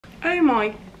Oh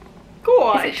my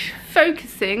gosh. Is it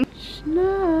focusing?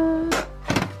 No.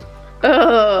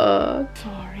 Oh.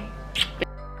 Sorry.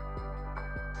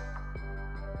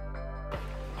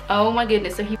 Oh my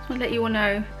goodness, so I'll let you all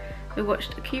know we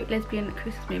watched a cute lesbian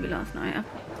Christmas movie last night.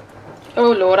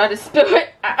 Oh lord, I just spilled it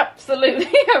absolutely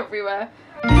everywhere.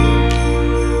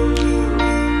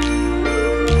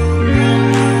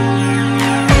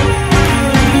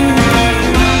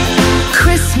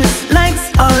 Christmas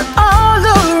lights are all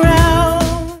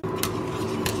around.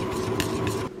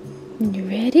 You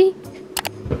ready?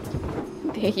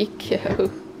 There you go.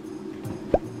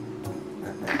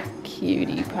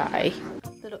 Cutie pie.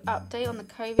 Little update on the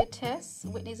COVID tests.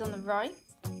 Whitney's on the right,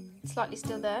 slightly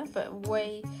still there, but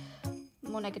way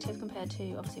more negative compared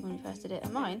to obviously when we first did it.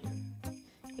 And mine,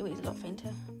 Whitney's a lot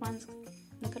fainter. Mine's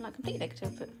looking like completely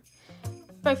negative, but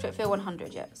both don't feel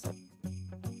 100 yet. So.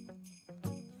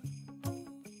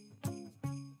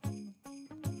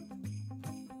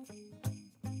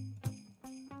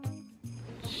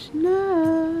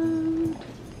 Snowed.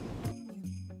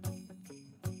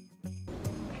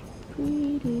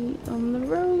 Pretty on the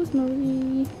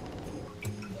rosemary.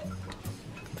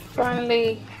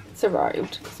 Finally, it's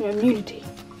arrived. Some immunity.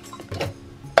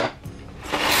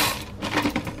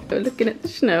 We're looking at the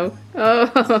snow.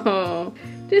 Oh,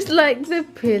 just like the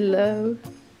pillow.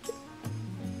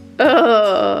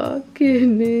 Oh,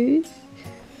 goodness.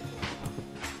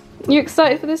 You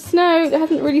excited for the snow? It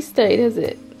hasn't really stayed, has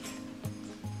it?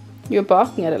 You were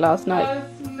barking at it last night. I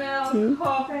smell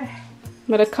coffee.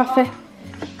 Smell a coffee.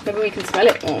 Maybe we can smell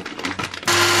it more.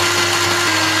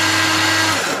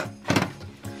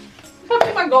 I've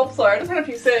got my gulp, sorry. I just had a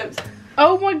few sips.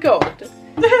 Oh my god.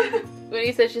 When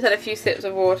you said she's had a few sips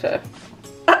of water,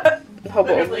 the whole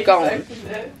bottle's gone.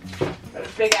 Got a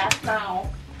big ass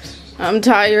mouth. I'm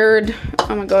tired.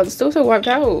 Oh my god, it's still so wiped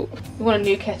out. We want a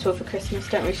new kettle for Christmas,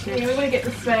 don't we, Snick? Yeah, we want to get the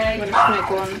spag. We want to Snick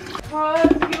one. Cause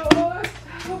you're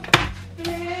so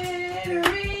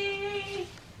glittery.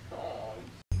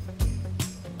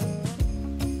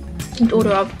 And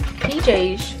order our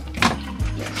PJs.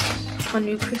 Yes, our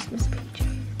new Christmas PJ.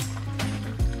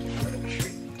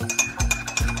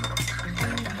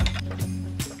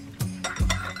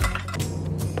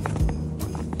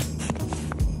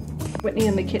 Whitney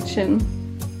in the kitchen.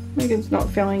 Megan's not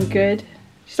feeling good.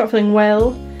 She's not feeling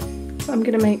well. So I'm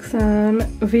gonna make some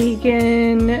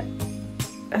vegan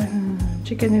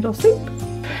chicken noodle soup.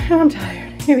 I'm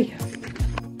tired. Here we go.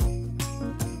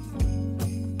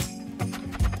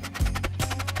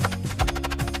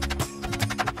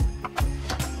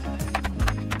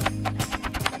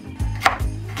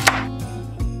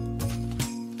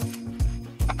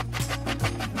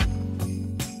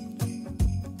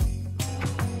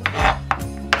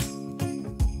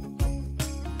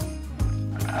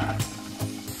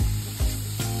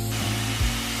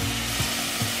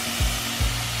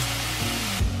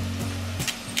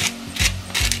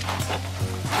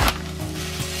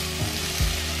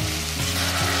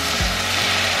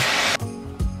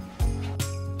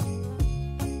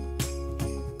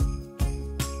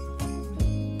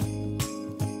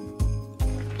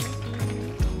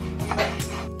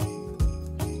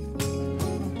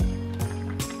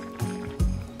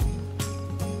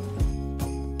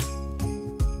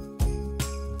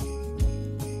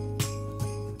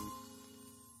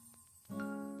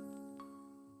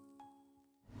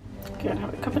 Gonna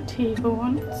have a cup of tea for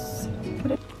once.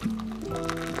 Put it.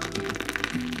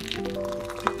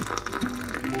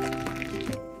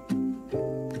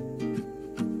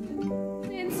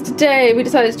 Today we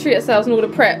decided to treat ourselves and order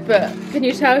prep, but can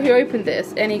you tell who opened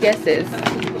this? Any guesses?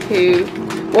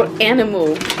 What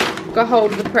animal got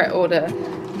hold of the prep order?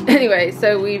 Anyway,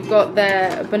 so we've got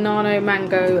their banana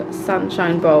mango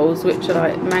sunshine bowls, which are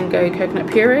like mango coconut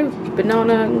puree,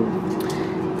 banana,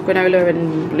 granola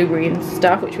and blueberry and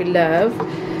stuff, which we love.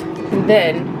 And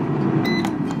then,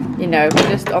 you know, we're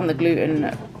just on the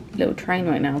gluten little train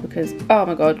right now because, oh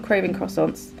my god, craving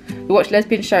croissants. We watched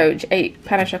Lesbian show, which ate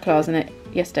pan au chocolat in it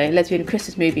yesterday, Lesbian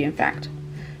Christmas movie in fact.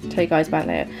 I'll tell you guys about it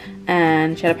later.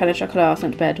 And she had a pan au chocolat, so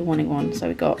went to bed wanting one. So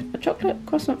we got a chocolate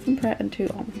croissant from Pret and 2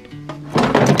 almond.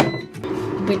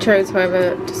 We chose,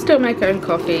 however, to still make our own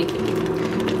coffee,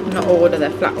 not order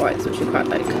their flat whites, which we quite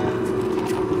like.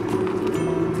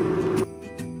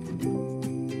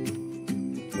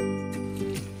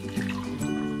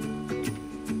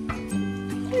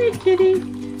 Hey kitty.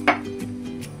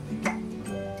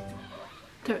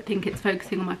 Don't think it's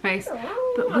focusing on my face,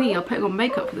 but we are putting on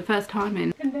makeup for the first time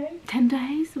in 10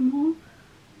 days or more.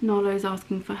 Nolo's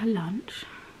asking for her lunch.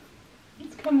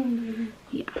 It's coming, baby.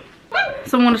 Yeah.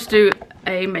 Someone wanted to do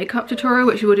a makeup tutorial,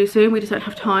 which we will do soon. We just don't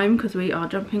have time because we are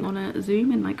jumping on a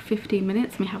Zoom in like 15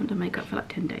 minutes and we haven't done makeup for like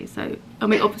 10 days. So, I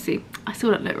mean, obviously, I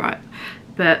still don't look right.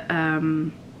 But,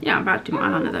 yeah, I'm about to do my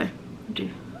eyeliner though. I'll do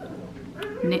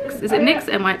NYX. Is it NYX?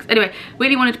 NYX? Anyway,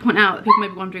 really wanted to point out that people may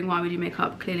be wondering why we do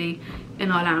makeup clearly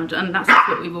in our lounge. And that's just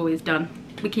what we've always done.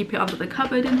 We keep it under the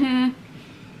cupboard in here.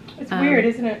 It's weird,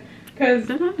 isn't it? Because,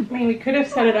 I mean, we could have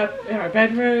set it up in our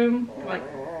bedroom, like,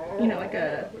 you know, like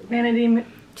a vanity. It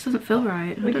just doesn't feel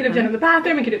right. We could have done it in the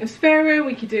bathroom, we could do it in the spare room,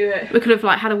 we could do it. We could have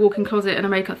like had a walk-in closet and a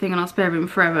makeup thing in our spare room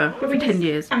forever for 10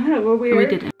 years. I know, we're weird.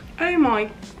 And we didn't. Oh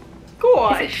my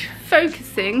gosh.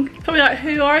 Focusing. Probably like,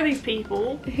 who are these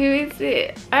people? Who is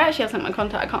it? I actually have something in my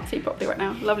contact I can't see properly right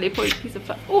now. Lovely piece of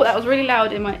fluff. Oh, that was really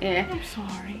loud in my ear. I'm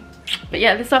sorry. But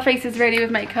yeah, this is our faces ready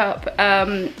with makeup.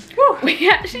 We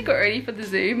actually got ready for the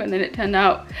Zoom and then it turned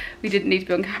out we didn't need to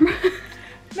be on camera.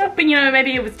 No, but you know,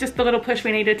 maybe it was just the little push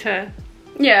we needed to.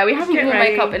 Yeah, we haven't worn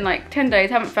makeup in like 10 days,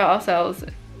 haven't felt ourselves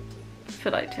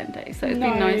for like 10 days. So it's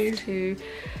been nice to,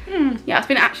 yeah, it's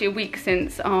been actually a week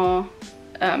since our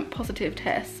positive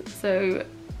test. So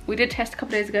we did test a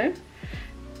couple days ago.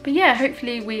 But yeah,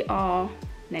 hopefully we are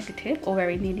negative or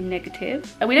very nearly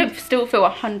negative. And we don't still feel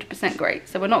 100% great.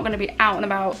 So we're not going to be out and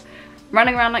about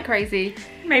running around like crazy.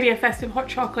 Maybe a festive hot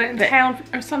chocolate in town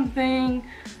or something.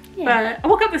 Yeah. But I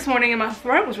woke up this morning and my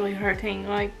throat was really hurting.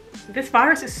 Like, this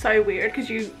virus is so weird because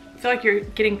you feel like you're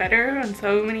getting better on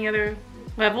so many other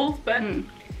levels, but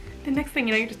the next thing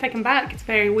you know, you're just taken back. It's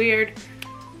very weird.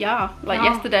 Yeah, like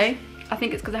yesterday, I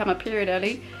think it's because I had my period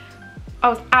early. I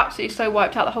was absolutely so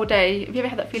wiped out the whole day. Have you ever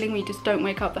had that feeling where you just don't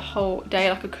wake up the whole day?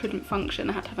 Like I couldn't function.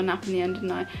 I had to have a nap in the end,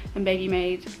 didn't I? And baby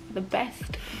made the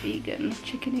best vegan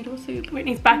chicken noodle soup.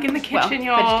 Whitney's back in the kitchen,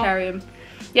 y'all. Vegetarian.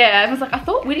 Yeah, I was like, I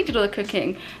thought Whitney did all the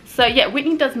cooking. So yeah,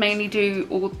 Whitney does mainly do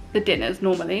all the dinners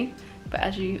normally. But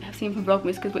as you have seen from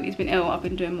VLOGMAS, because Whitney's been ill, I've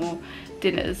been doing more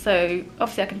dinners. So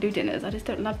obviously I can do dinners. I just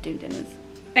don't love doing dinners.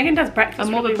 Megan does breakfast.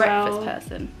 I'm more of a breakfast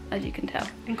person, as you can tell.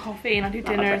 And coffee, and I do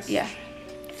dinners. Yeah.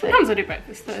 Sometimes I do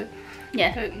breakfast though.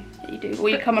 Yeah, you do. Or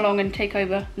you come along and take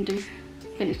over and do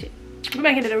finish it. But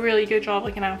Megan did a really good job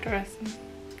looking after us. And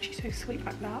she's so sweet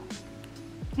like that.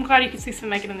 I'm glad you can see some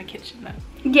Megan in the kitchen though.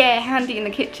 Yeah, handy in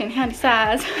the kitchen, handy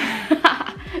size.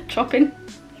 Chopping.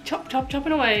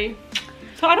 Chopping away.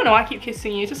 So I don't know, I keep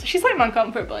kissing you. She's like my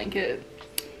comfort blanket.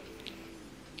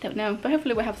 Don't know, but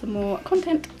hopefully we'll have some more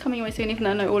content coming away soon, even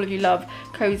though I know all of you love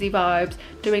cozy vibes,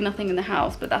 doing nothing in the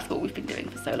house, but that's what we've been doing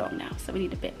for so long now, so we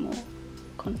need a bit more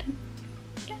content.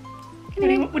 Yeah.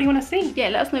 Anyway, what do you want to see? Yeah,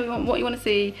 let us know what you want to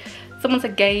see. Someone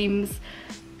said games.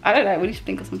 I don't know, we need to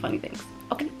think of some funny things.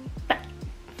 Okay, bye.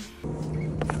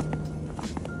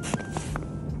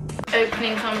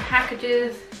 Opening some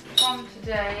packages from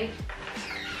today.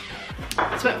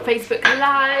 Just went Facebook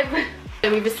Live. So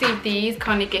we received these,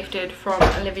 kindly gifted from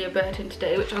Olivia Burton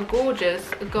today, which are gorgeous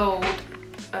gold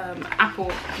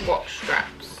Apple Watch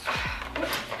straps.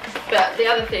 But the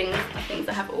other things are things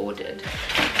I have ordered,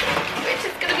 which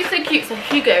is going to be so cute. So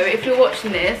Hugo, if you're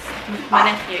watching this, my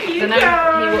nephew, I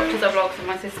know he watches our vlogs with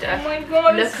my sister. Oh my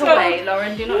god, look away,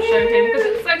 Lauren, do not show him because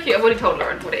it's so cute. I've already told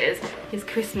Lauren what it is. His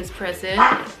Christmas present.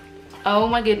 Oh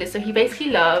my goodness, so he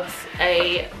basically loves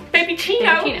a baby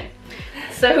Chino.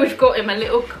 So we've got him a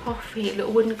little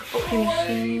wooden coffee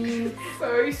machine.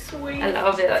 So sweet. I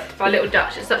love it. Like, our little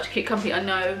Dutch. It's such a cute company. I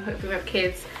know. Hopefully we have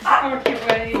kids. Oh, cute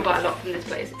way. We'll buy a lot from this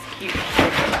place. It's cute.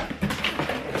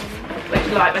 Which,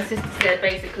 like my sister said,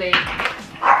 basically,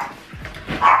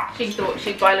 she thought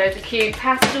she'd buy loads of cute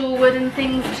pastel wooden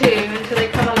things too, until they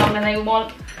come along and they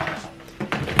want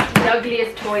the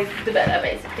ugliest toys, the better,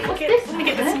 basically. What's this? Let me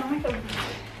get this one.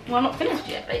 Well, I'm not finished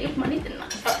yet, but you've money, didn't I?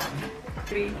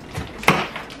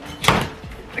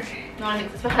 Okay. No, I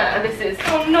think it's for her. This is.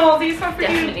 Oh no, these are for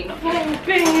definitely you. Not for Oh,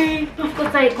 baby. For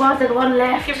God's sake, why is there one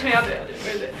left? Give me, I'll do it.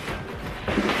 Where is it?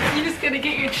 You're just gonna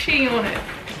get your chin on it.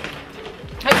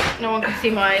 Oh, no one can see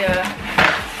my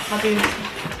boobs.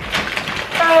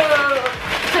 Oh.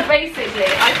 So basically,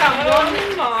 I found one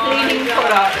cleaning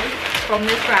product from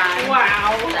this brand.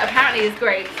 Wow. That apparently is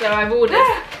great, so I've ordered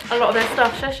a lot of their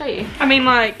stuff. Should I show you? I mean,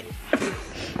 like,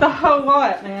 the whole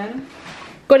lot, man.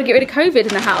 Got to get rid of COVID in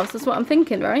the house, that's what I'm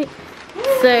thinking, right?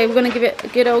 So we're going to give it a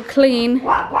good old clean.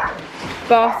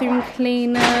 Bathroom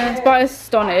cleaner. It's by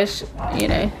Astonish, you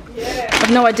know. Yeah. I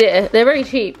have no idea. They're very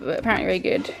cheap, but apparently very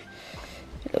good. A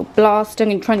little blast. I'm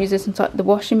going to try and use this inside the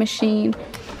washing machine.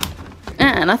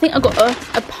 And I think I got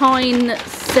a pine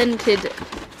scented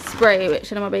spray,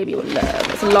 which I know my baby will love.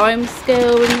 It's a lime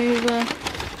scale remover.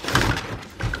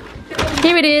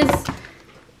 Here it is.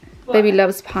 Baby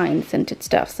loves pine scented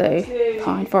stuff, so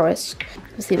pine forest.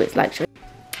 We'll see what it's like.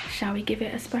 shall we give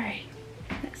it a spray?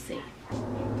 Let's see.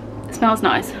 It smells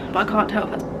nice, but I can't tell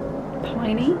if it's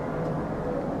piney.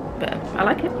 But I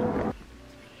like it.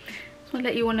 Just want to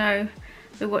let you all know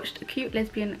we watched a cute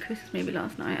lesbian Christmas movie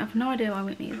last night. I have no idea why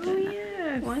Whitney is doing that.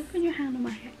 Yes. Why put your hand on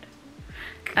my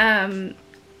head?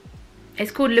 It's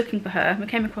called Looking for Her. We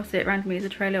came across it randomly as a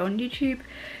trailer on YouTube.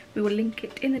 We will link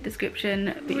it in the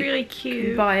description. But really you cute.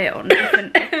 can buy it on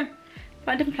different,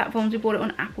 platforms. We bought it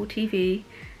on Apple TV,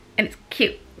 and it's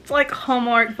cute. It's like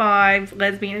Hallmark vibes,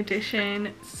 lesbian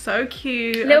edition. So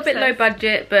cute. A little bit low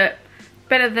budget, but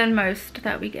better than most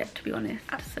that we get, to be honest.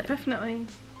 So. Definitely.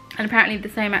 And apparently the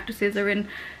same actresses are in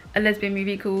a lesbian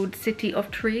movie called City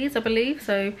of Trees, I believe.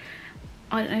 So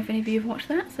I don't know if any of you have watched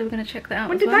that, so we're going to check that out.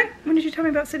 When did you tell me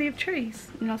about City of Trees?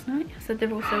 Last night. I said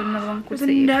they're also another one called There's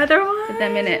City another one? with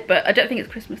them in it, but I don't think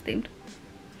it's Christmas themed.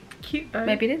 Cute though.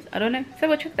 Maybe it is, I don't know. So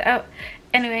we'll check that out.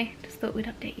 Anyway, just thought we'd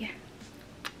update you.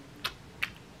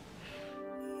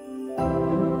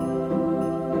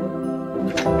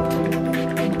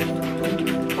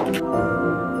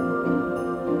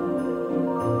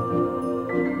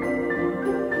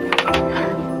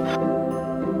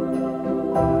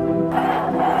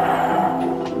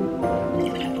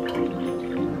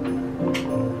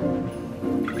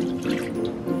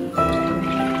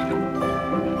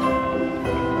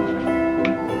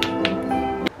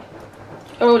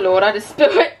 Oh Lord, I just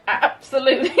spilled it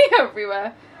absolutely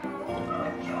everywhere.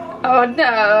 Oh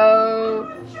no.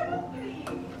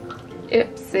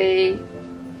 Oopsie.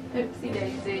 Oopsie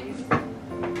daisies.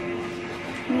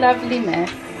 Lovely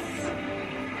mess.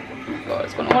 Oh my God,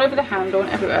 it's gone all over the handle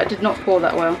and everywhere. I did not pour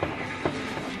that well.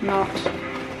 Not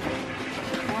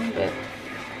one bit.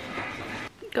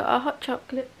 Got our hot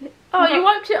chocolate. Oh, you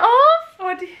wiped it off? Oh,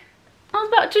 I did. I was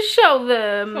about to show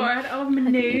them. Sorry, I had it all over my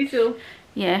nose.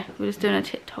 Yeah, we're just doing a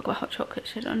TikTok about hot chocolate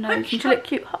shit on nose. Can you look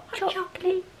cute? Hot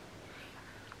chocolate.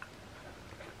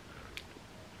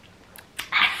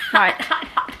 Right.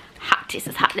 Hot, this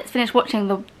is hot. Let's finish watching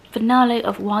the finale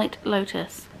of White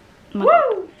Lotus. Oh my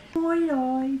God. My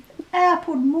eyes.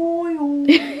 Apple my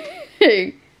eyes.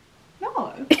 Who?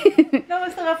 No. No,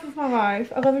 it's the love of my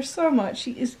life. I love her so much.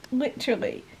 She is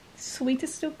literally the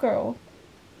sweetest little girl.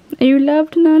 Are you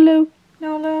loved, Nalo?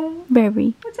 Nala.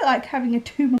 Very. What's it like having a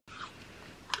 2-month?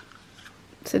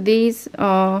 So these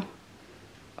are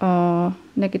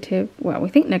negative, well, we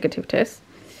think negative tests.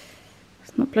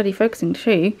 It's not bloody focusing to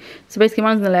show you. So basically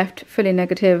one's on the left, fully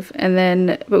negative, and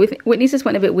then, but Whitney's just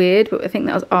went a bit weird, but I think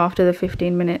that was after the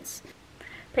 15 minutes.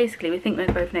 Basically, we think they're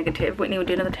both negative. Whitney will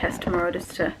do another test tomorrow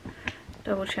just to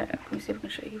double check. Let me see if I can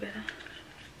show you better.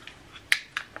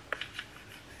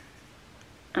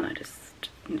 And I just,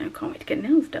 you know, can't wait to get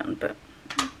nails done, but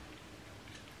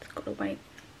just gotta wait.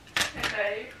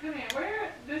 Okay, come here.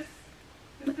 Where this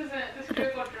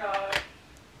feels like dry.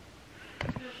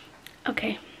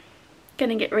 Okay,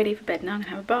 gonna get ready for bed now. I'm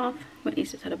gonna have a bath.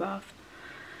 Whitney's just had a bath.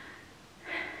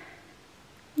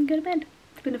 And go to bed.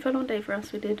 It's been a full on day for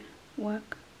us. We did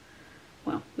work.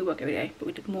 Well, we work every day, but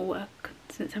we did more work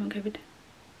since having COVID.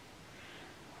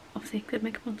 Obviously, good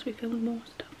makeup on, so we filmed more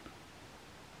stuff.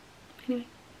 Anyway,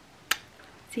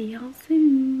 see y'all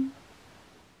soon.